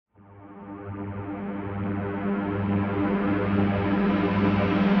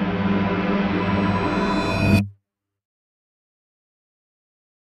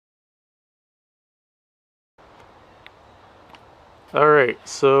Alright,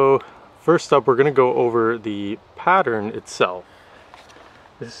 so first up we're going to go over the pattern itself.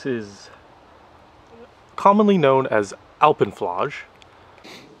 This is commonly known as Alpenflage.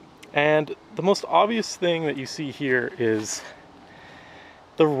 And the most obvious thing that you see here is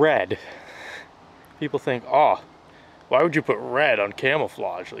the red. People think, oh, why would you put red on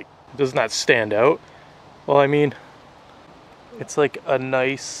camouflage? Like, doesn't that stand out? Well, I mean, it's like a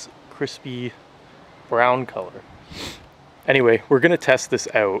nice, crispy brown color. Anyway, we're going to test this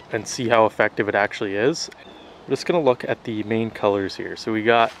out and see how effective it actually is. We're just going to look at the main colors here. So we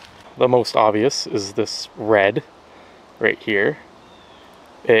got the most obvious is this red right here.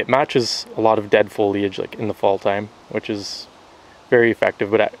 It matches a lot of dead foliage like in the fall time, which is very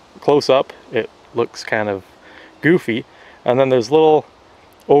effective, but at close up it looks kind of goofy. And then there's little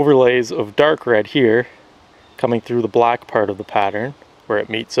overlays of dark red here coming through the black part of the pattern where it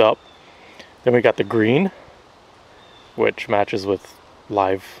meets up. Then we got the green, which matches with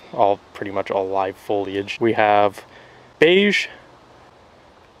pretty much all live foliage. We have beige,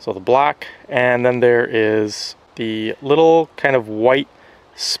 so the black, and then there is the little kind of white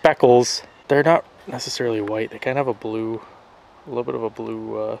speckles. They're not necessarily white, they kind of have a little bit of a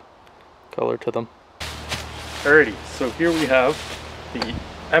blue color to them. Alrighty, so here we have the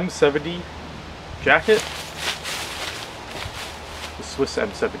M70 jacket, the Swiss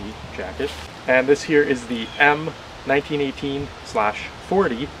M70 jacket, and this here is the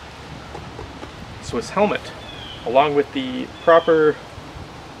M1918/40 Swiss helmet, along with the proper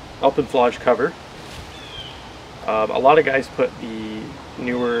Alpenflage cover. A lot of guys put the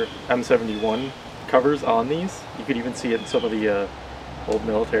newer M71 covers on these. You could even see it in some of the old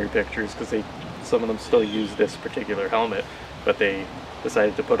military pictures, because some of them still use this particular helmet, but they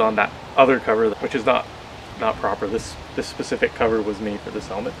decided to put on that other cover, which is not proper. This specific cover was made for this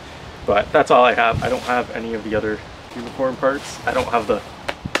helmet. But that's all I have. I don't have any of the other uniform parts. I don't have the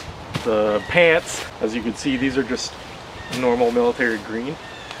pants. As you can see, these are just normal military green,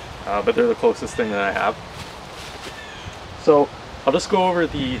 but they're the closest thing that I have. So I'll just go over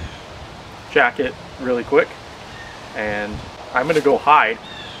the jacket really quick, and I'm gonna go hide,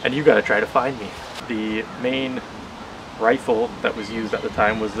 and you gotta try to find me. The main rifle that was used at the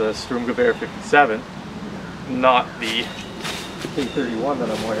time was the Sturmgewehr 57, not the K31 that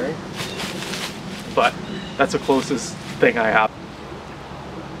I'm wearing, but that's the closest thing I have.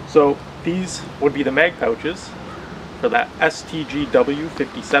 So these would be the mag pouches for that STGW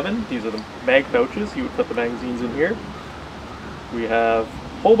 57. These are the mag pouches. You would put the magazines in here. We have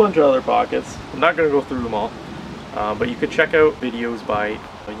a whole bunch of other pockets. I'm not going to go through them all, but you could check out videos by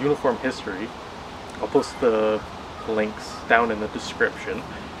Uniform History. I'll post the links down in the description.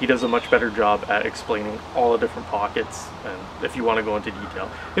 He does a much better job at explaining all the different pockets, and if you want to go into detail,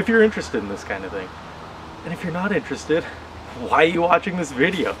 if you're interested in this kind of thing. And if you're not interested, why are you watching this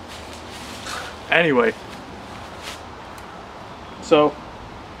video? Anyway, so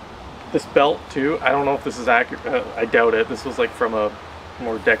this belt too, I don't know if this is accurate, I doubt it. This was like from a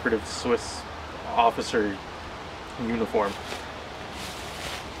more decorative Swiss officer uniform.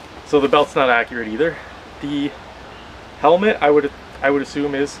 So the belt's not accurate either. The helmet I would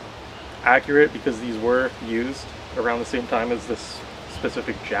assume is accurate, because these were used around the same time as this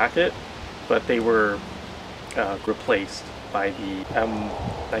specific jacket, but they were replaced by the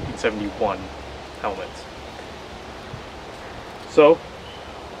M1971 helmets. So,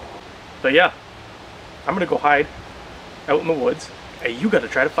 but yeah, I'm gonna go hide out in the woods. Hey, you gotta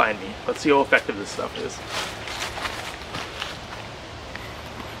try to find me. Let's see how effective this stuff is.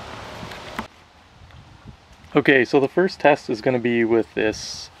 Okay, so the first test is going to be with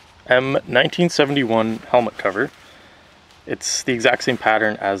this M1971 helmet cover. It's the exact same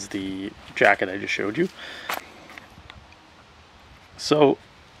pattern as the jacket I just showed you. So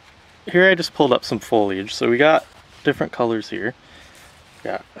here I just pulled up some foliage. So we got different colors here. We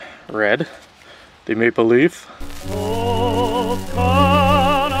got red, the maple leaf. Oh,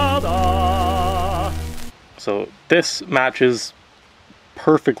 Canada. So this matches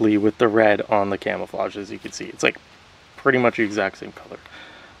perfectly with the red on the camouflage. As you can see, it's like pretty much the exact same color.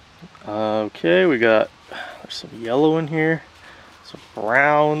 Okay, there's some yellow in here, some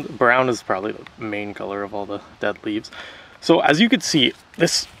brown is probably the main color of all the dead leaves. So as you can see,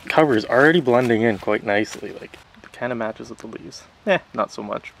 this cover is already blending in quite nicely. Like, it kind of matches with the leaves. Not so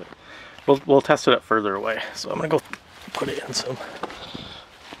much, but we'll test it up further away. So I'm gonna go put it in some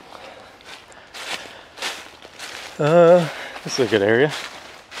this is a good area.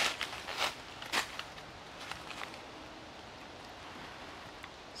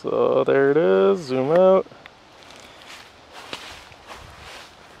 So there it is, zoom out.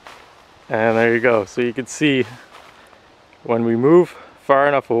 And there you go. So you can see when we move far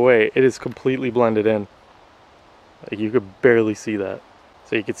enough away, it is completely blended in. Like, you could barely see that.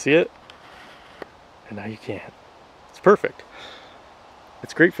 So you could see it, and now you can't. It's perfect.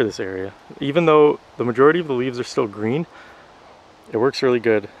 It's great for this area. Even though the majority of the leaves are still green, it works really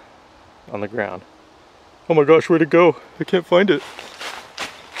good on the ground. Oh my gosh, where'd it go? I can't find it.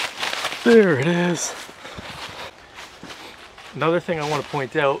 There it is. Another thing I want to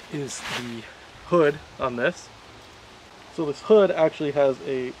point out is the hood on this. So this hood actually has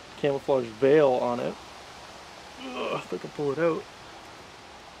a camouflage veil on it. Ugh, if I can pull it out.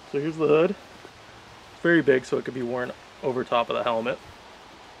 So here's the hood. It's very big, so it could be worn over top of the helmet,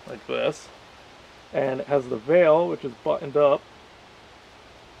 like this. And it has the veil, which is buttoned up.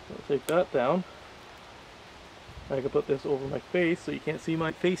 So I'll take that down. I can put this over my face so you can't see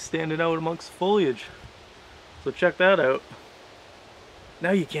my face standing out amongst foliage. So check that out.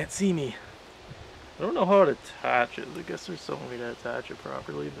 Now you can't see me. I don't know how to attach it. I guess there's some way to attach it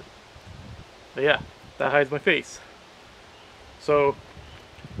properly, but yeah, that hides my face. So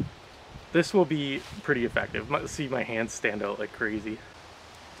this will be pretty effective. See my hands stand out like crazy.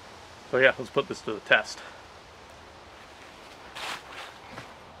 So yeah, let's put this to the test.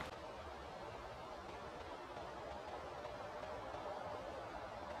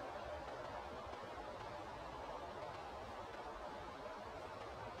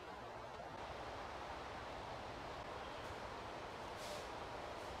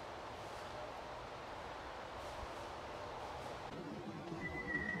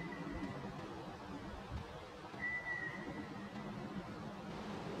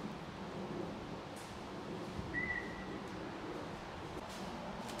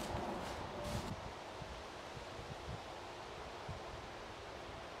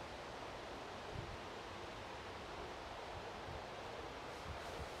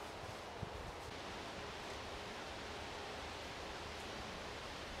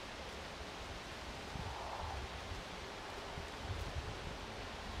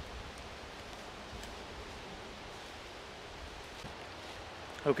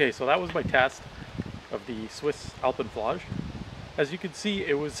 Okay, so that was my test of the Swiss Alpenflage. As you can see,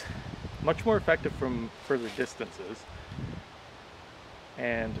 it was much more effective from further distances,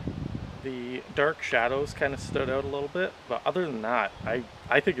 and the dark shadows kind of stood out a little bit, but other than that,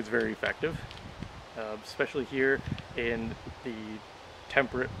 I think it's very effective, especially here in the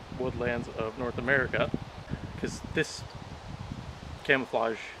temperate woodlands of North America, because this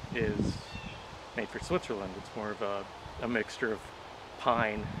camouflage is made for Switzerland. It's more of a mixture of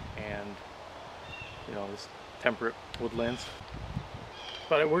pine and, you know, this temperate woodlands,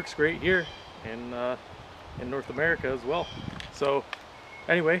 but it works great here in North America as well. So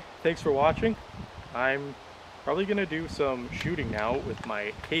anyway, thanks for watching. I'm probably gonna do some shooting now with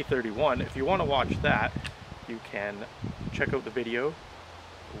my K31. If you want to watch that, you can check out the video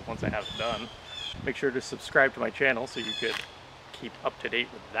once I have it done. Make sure to subscribe to my channel so you could keep up to date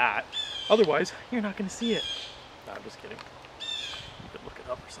with that. Otherwise, you're not gonna see it. No, I'm just kidding. You could look it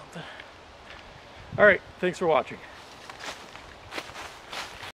up or something. Alright, thanks for watching.